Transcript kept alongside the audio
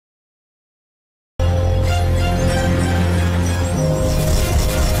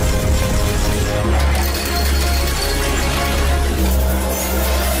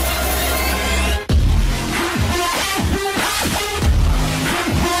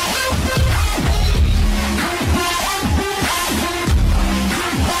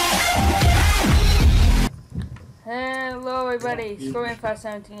everybody,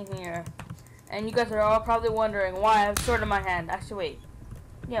 Scorpion517 here. And you guys are all probably wondering why I have a sword in my hand. Actually, wait.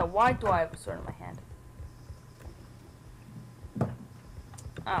 Yeah, why do I have a sword in my hand?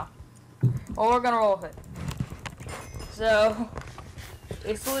 Oh. Well, we're gonna roll with it. So,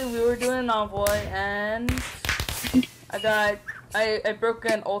 basically we were doing an envoy, and I broke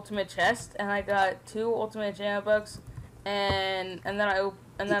an ultimate chest, and I got 2 ultimate jam bugs, and then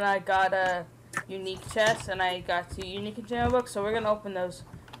I got a unique chest, and I got 2 unique jam bugs. So we're gonna open those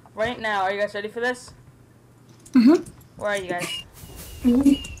right now. Are you guys ready for this? Mhm. Where are you guys?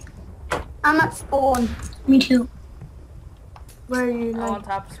 I'm at spawn. Me too. Where are you? I'm on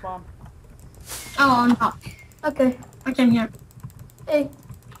top of spawn. Oh, on top. Okay, I can hear. Hey.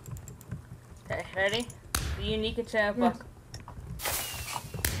 Okay, ready? The unique enchantment book.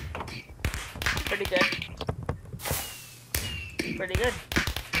 Pretty good. Pretty good.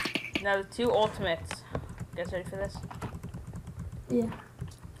 Now the 2 ultimates. You guys ready for this? Yeah.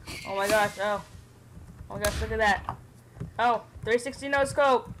 Oh my gosh, oh. Oh my gosh, look at that. Oh, 360 no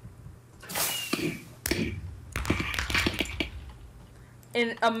scope.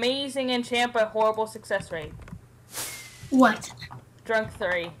 An amazing enchant but horrible success rate. What? Drunk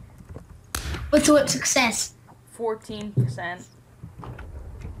 3. What's what success? 14%.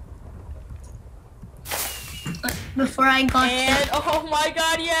 Before I got and oh my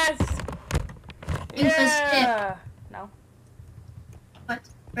god, yes! Yeah! No. What?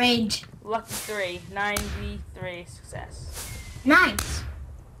 Rage. Lucky 3. 93 success. Nice.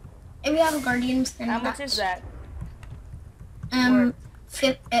 If we have guardians, then how much is that?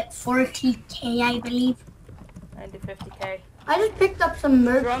 At 40k, I believe. 90 50k. I just picked up some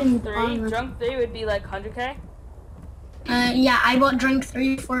merchant Drunk 3 would be like 100k. Yeah, I bought drunk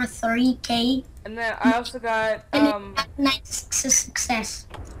 3 for 3k. And then I also got nice success.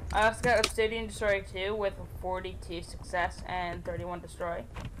 I also got Obsidian Destroy 2 with 42 success and 31 destroy.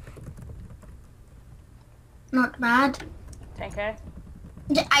 Not bad. 10k.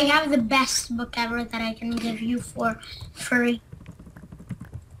 I have the best book ever that I can give you for free.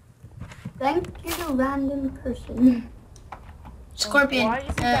 Thank you to random person. Scorpion. Why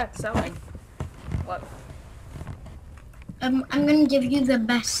isn't that selling? What? I'm gonna give you the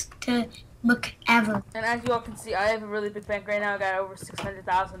best book ever. And as you all can see, I have a really big bank right now. I got over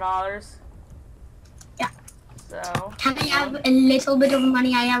 $600,000. Yeah. So. Can I have a little bit of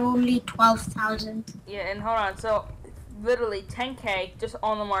money? I have only 12,000. Yeah, and hold on. So, literally 10k just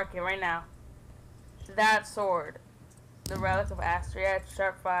on the market right now. That sword, the Relic of Astria,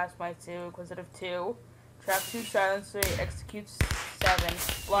 Sharp 5, Smite 2, Inquisitive 2, Trap 2, Silence 3, Executes 7,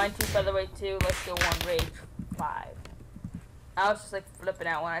 Blind 2, Featherweight 2, Let's Go 1, Rage 5. I was just like flipping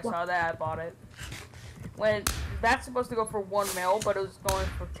out when I saw that. I bought it. When that's supposed to go for 1 mil, but it was going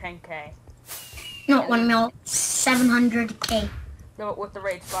for 10k. Not 1 mil, 700k. No, with the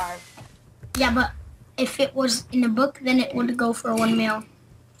Rage 5. Yeah, but if it was in a book, then it would go for 1 mil.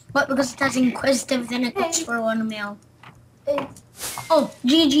 But because it has Inquisitive, then it goes for 1 mil. Oh,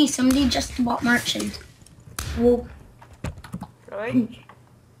 GG, somebody just bought Merchant. Whoa. Really?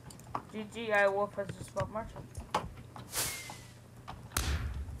 GG, I Wolf has just bought Merchant.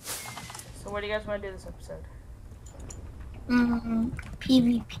 So what do you guys want to do this episode?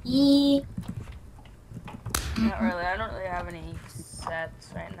 PvP. Not really. I don't really have any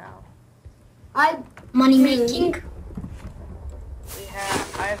sets right now. Money making.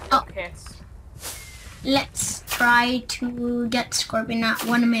 I have no kits. Let's try to get Scorpion at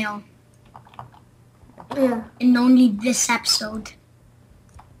 1 mil. Yeah. And only this episode.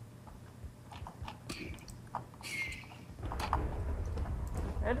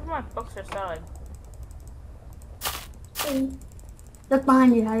 None of my books are selling. Look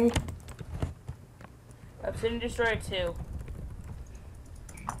behind you, Harry. Obsidian Destroyer 2.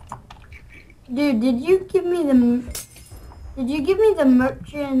 Dude, did you give me the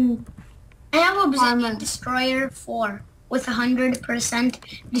merchant? I have Obsidian Destroyer 4 with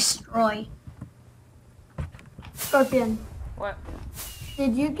 100% destroy. Scorpion. What?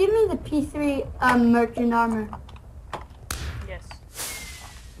 Did you give me the P3 merchant armor? Yes.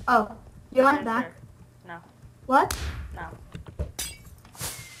 Oh, you want it back? No. What? No.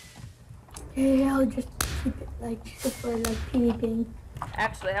 Yeah, I'll just keep it just for PvP.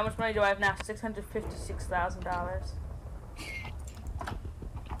 Actually, how much money do I have now? $656,000.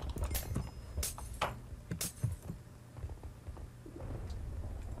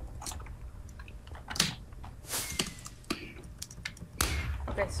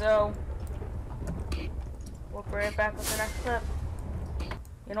 Okay, so we'll be right back with the next clip.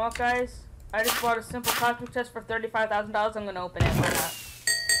 You know what, guys? I just bought a simple cosmic chest for $35,000. I'm gonna open it. Why not?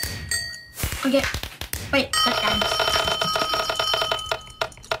 Okay. Wait, that guys.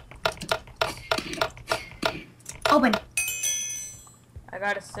 Open. I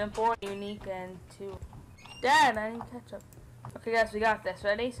got a simple, unique, and 2. Dad, I need ketchup. Okay, guys, we got this.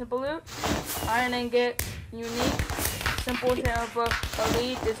 Ready? Simple loot. Iron ingot, unique, simple channel book,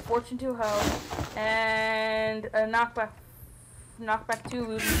 elite is fortune 2 health, and a knockback 2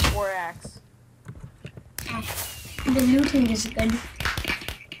 loot is 4 axe. The looting is good.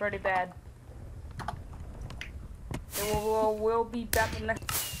 Pretty bad. We'll be back in the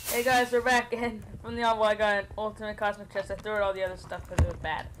next. Hey guys, we're back in from the envoy. I got an ultimate cosmic chest. I threw out all the other stuff because it was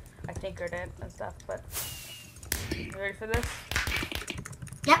bad. I tinkered it and stuff, but you ready for this?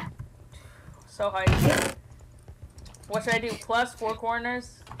 Yep. So high. What should I do? Plus 4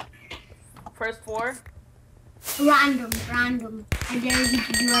 corners? First 4? Random. I dare you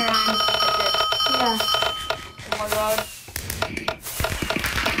to do a random. Yeah. Oh my god.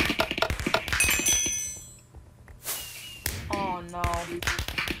 Oh no.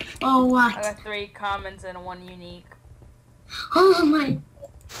 Oh what? I got 3 commons and 1 unique. Oh my.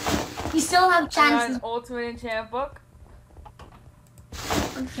 You still have I got chances. an ultimate enchant book.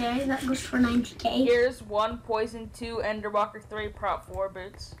 Okay, that goes for 90k. Here's 1 poison, 2 enderwalker, 3 prop, 4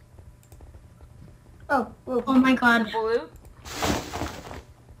 boots. Oh my god. Simple loot.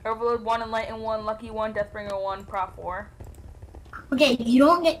 Overload 1 enlighten 1, lucky 1, deathbringer 1, prop 4. Okay, you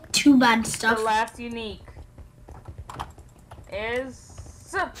don't get too bad The stuff. last unique is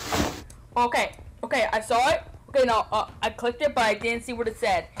okay. I saw it. Okay, no, I clicked it, but I didn't see what it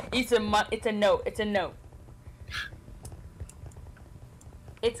said. It's a note. It's a note.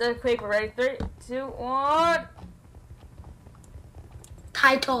 It's a paper. Ready? 3, 2, 1.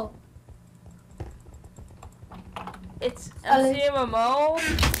 Title. It's MCMMO,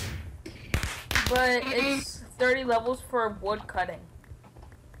 but it's 30 levels for wood cutting.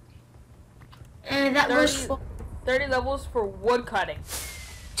 And that goes for 30 levels for wood cutting.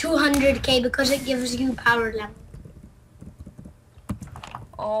 200k because it gives you power level.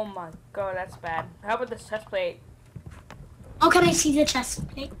 Oh my god, that's bad. How about this chest plate? Oh, can I see the chest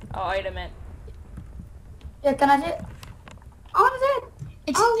plate? Oh, item it. Yeah, can I see it? I want to see it.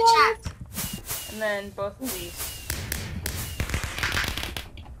 It's in the chat. And then both of these.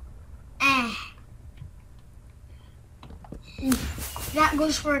 That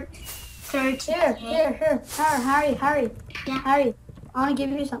goes for 30. Here. Harry. Yeah. Harry, I want to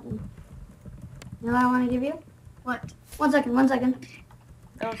give you something. You know what I want to give you? What? 1 second.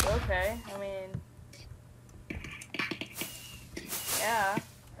 That was okay. I mean, yeah.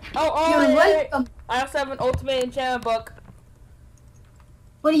 You're Wait. welcome. I also have an ultimate enchantment book.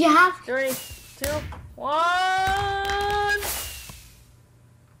 What do you have? 3, 2, 1.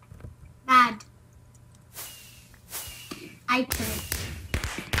 Bad. Item.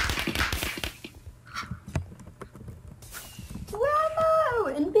 Where am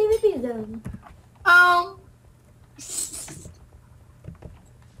I? In PvP zone.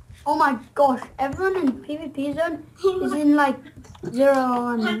 Oh my gosh, everyone in PvP zone is in like 0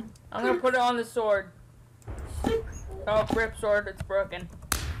 on. I'm gonna put it on the sword. Oh, rip sword, it's broken.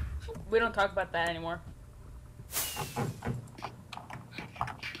 We don't talk about that anymore.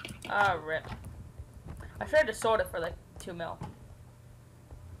 Ah, rip. I should have just sold it for like 2 mil.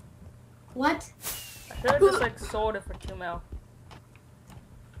 What? I should have just like sold it for 2 mil.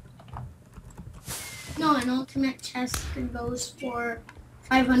 No, an ultimate chest goes for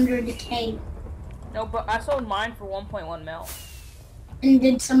 500k. No, but I sold mine for 1.1 mil. And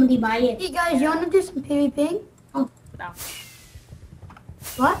did somebody buy it? Hey guys, you want to do some PvP? No.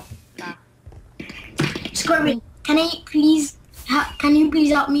 What? Nah. Scorpion, can you please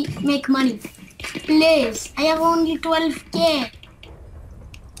help me make money? Please, I have only 12k.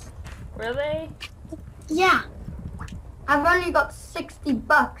 Really? Yeah, I've only got 60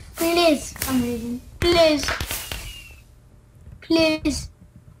 bucks please, for some reason. please.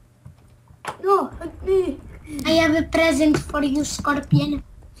 No, help me. I have a present for you, Scorpion.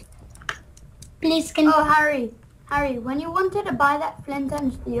 Please, can Oh, Harry, when you wanted to buy that flint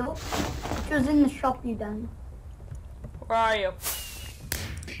and steel, which was in the shop you done. Where are you?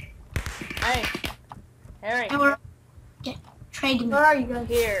 Hey, Harry. trade me. Where are you guys?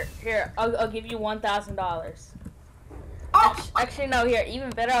 Here. I'll give you $1,000. Oh, Actually, no. Here, even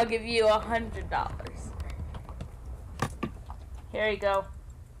better. I'll give you $100. Here you go.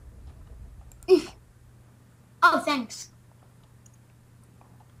 oh, thanks.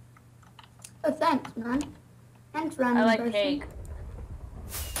 Oh, thanks, man. Thanks, random I like person. cake.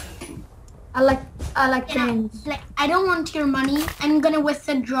 I like Yeah, trains. like, I don't want your money. I'm gonna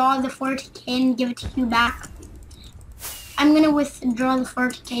withdraw the 40k and give it to you back. I'm gonna withdraw the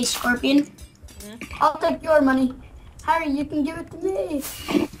 40k, Scorpion. I'll take your money. Harry, you can give it to me.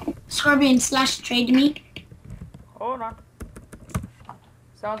 Scorpion / trade me. Hold on.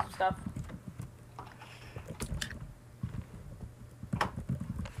 Selling some stuff.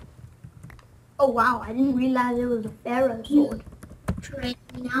 Oh wow, I didn't realize it was a pharaoh sword. Trade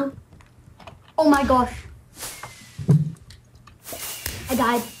me now. Oh my gosh. I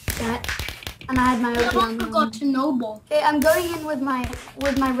died. Damn it. And I had my I OP on. forgot to noble. Okay, I'm going in with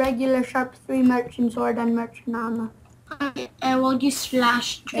my regular sharp 3 merchant sword and merchant armor. I will use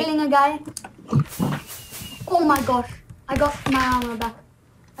slash trade. Killing a guy. Oh my gosh. I got my armor back.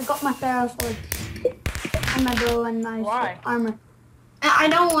 I got my pharaoh sword. And my bow and my armor. I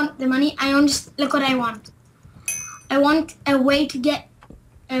don't want the money. I want just look what I want. I want a way to get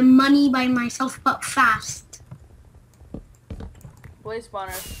money by myself, but fast. Blaze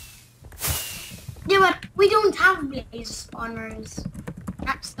spawners. Yeah, but we don't have blaze spawners.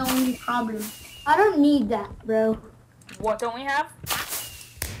 That's the only problem. I don't need that, bro. What don't we have?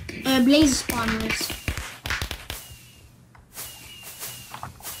 Blaze spawners.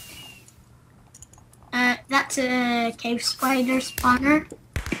 That's a cave spider spawner.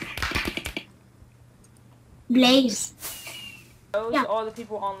 Blaze. Those Yeah. are the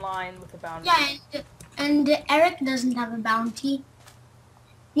people online with the bounty. Yeah, and Eric doesn't have a bounty.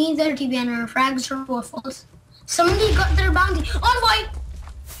 Neither TBN or Frags or Waffles. Somebody got their bounty. On white!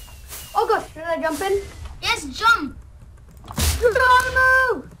 Oh gosh, should I jump in? Yes, jump!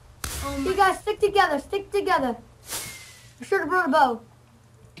 Geronimo! Oh You guys stick together, stick together. I should have brought a bow.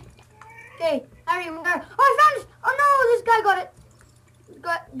 Okay, Harry, where? Oh, I found it! Oh no, this guy got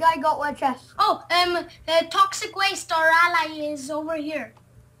it. Guy got one chest. Oh, Toxic Waste, our ally, is over here.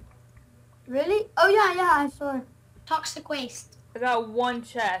 Really? Oh yeah, I saw it. Toxic Waste. I got one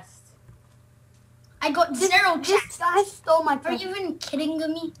chest. I got zero This chests. guy stole my Are chest. you even kidding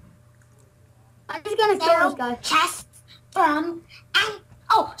me? I'm just gonna kill Zero this guy. chests from...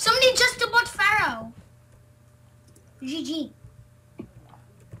 Oh, somebody just bought Pharaoh. GG.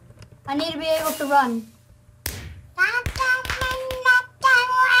 I need to be able to run.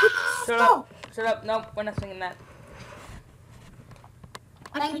 Shut up. Shut up. Nope, we're not singing that.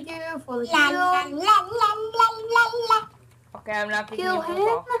 Thank you for the La, la, kill. la, la, la, la. Okay, I'm not picking Kill you for the him.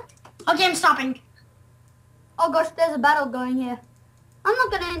 call. Okay, I'm stopping. Oh gosh, there's a battle going here. I'm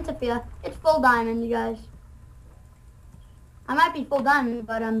not gonna interfere. It's full diamond, you guys. I might be full diamond,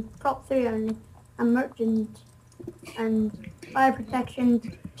 but I'm top 3 only. I'm merchant. And fire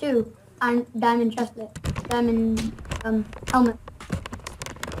protection 2. And diamond chestplate. Diamond helmet.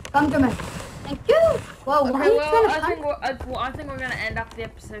 Come to me. Thank you. Whoa, why are Okay, you well, trying to I punch? think I think we're gonna end up the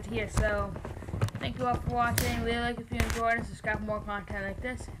episode here. So, thank you all for watching. Leave a like if you enjoyed and subscribe for more content like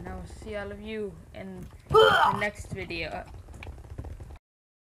this. And I will see all of you in the next video.